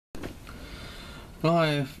Well,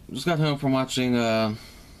 I just got home from watching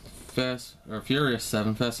Furious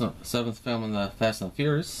 7, seventh film in the Fast and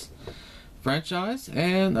Furious franchise,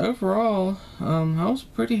 and overall, I was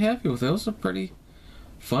pretty happy with it. It was a pretty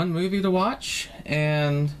fun movie to watch,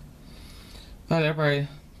 and thought everybody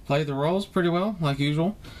played the roles pretty well, like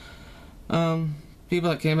usual.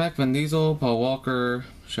 People that came back: Vin Diesel, Paul Walker,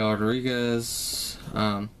 Michelle Rodriguez,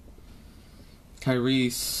 Tyrese,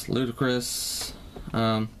 Ludacris,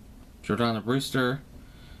 Jordana Brewster,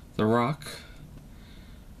 The Rock.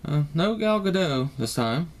 No Gal Gadot this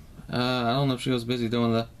time. I don't know if she was busy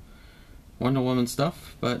doing the Wonder Woman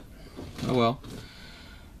stuff, but oh well.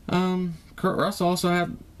 Kurt Russell also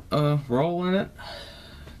had a role in it.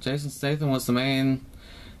 Jason Statham was the main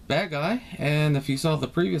bad guy, and if you saw the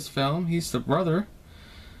previous film, he's the brother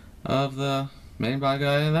of the main bad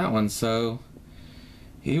guy in that one, so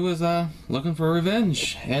he was looking for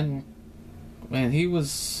revenge, and man, he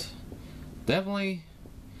was definitely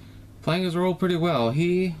playing his role pretty well.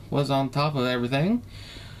 He was on top of everything.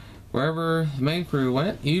 Wherever the main crew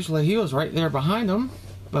went, usually he was right there behind them,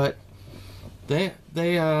 but they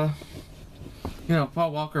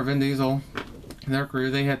Paul Walker, Vin Diesel, and their crew,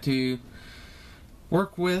 they had to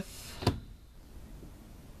work with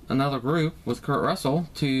another group, with Kurt Russell,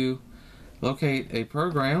 to locate a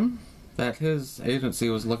program that his agency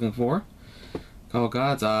was looking for, called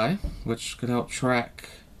God's Eye, which could help track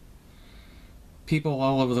people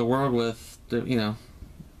all over the world with,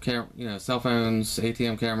 cell phones,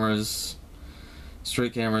 ATM cameras,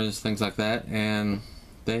 street cameras, things like that. And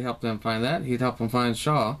they helped them find that. He'd help them find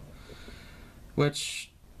Shaw,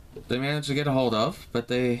 which they managed to get a hold of, but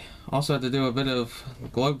they also had to do a bit of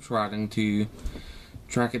globetrotting to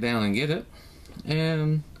track it down and get it,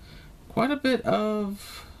 and quite a bit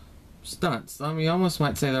of stunts. I mean, you almost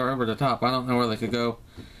might say they were over the top. I don't know where they could go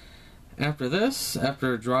after this,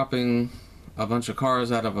 after dropping a bunch of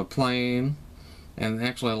cars out of a plane and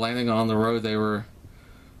actually landing on the road they were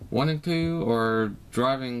wanting to, or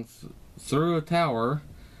driving through a tower,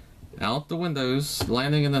 out the windows,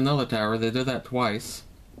 landing in another tower. They did that twice,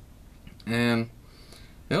 and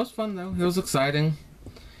it was fun though. It was exciting,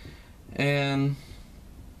 and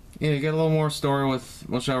you get a little more story with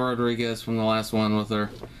Michelle Rodriguez from the last one with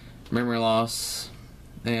her memory loss,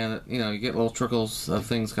 and you get little trickles of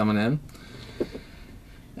things coming in.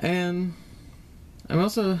 And I'm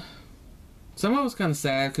also, some of it was kind of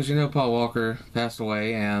sad because Paul Walker passed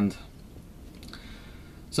away, and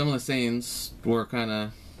some of the scenes were kind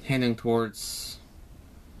of hinting towards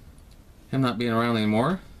him not being around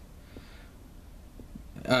anymore.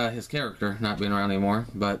 His character not being around anymore,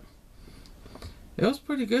 but it was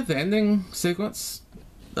pretty good. The ending sequence,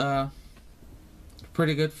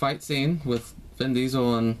 pretty good fight scene with Vin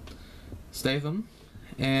Diesel and Statham,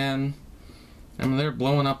 and I mean, they're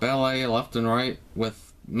blowing up LA left and right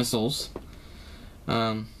with missiles,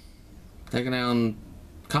 taking down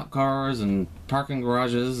cop cars and parking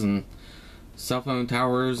garages and cell phone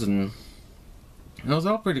towers, and it was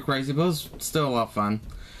all pretty crazy, but it was still a lot of fun.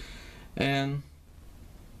 And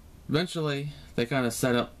eventually they kind of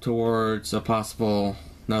set up towards a possible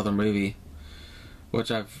another movie, which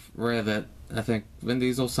I've read that I think Vin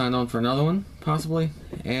Diesel signed on for another one, possibly,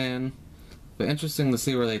 and but interesting to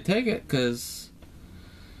see where they take it, because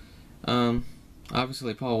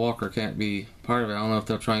obviously Paul Walker can't be part of it. I don't know if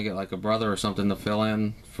they'll try and get like a brother or something to fill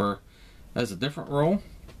in for as a different role,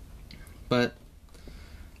 but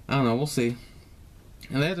I don't know, we'll see.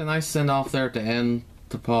 And they had a nice send-off there at the end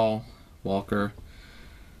to Paul Walker,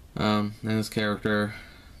 and his character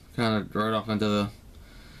kind of rode off into the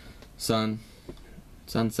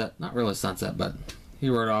sunset, not really sunset, but he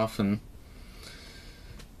rode off, and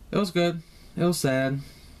it was good. It was sad.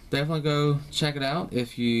 Definitely go check it out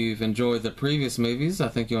if you've enjoyed the previous movies. I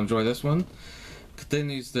think you'll enjoy this one.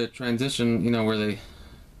 Continues the transition, where the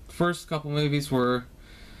first couple movies were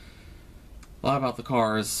a lot about the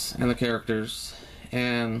cars and the characters,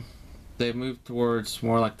 and they moved towards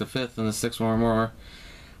more like the fifth and the sixth one were more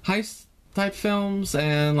heist type films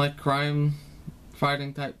and like crime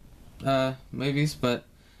fighting type movies, but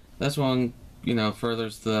this one,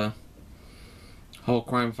 furthers the whole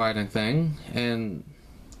crime fighting thing, and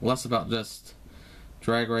less about just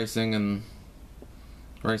drag racing and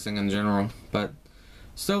racing in general, but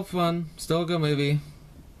still fun, still a good movie.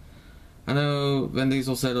 I know Vin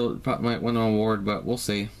Diesel said it probably might win an award, but we'll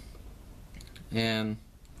see. And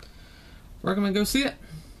recommend go see it.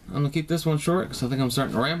 I'm going to keep this one short because I think I'm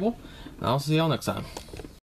starting to ramble. I'll see y'all next time.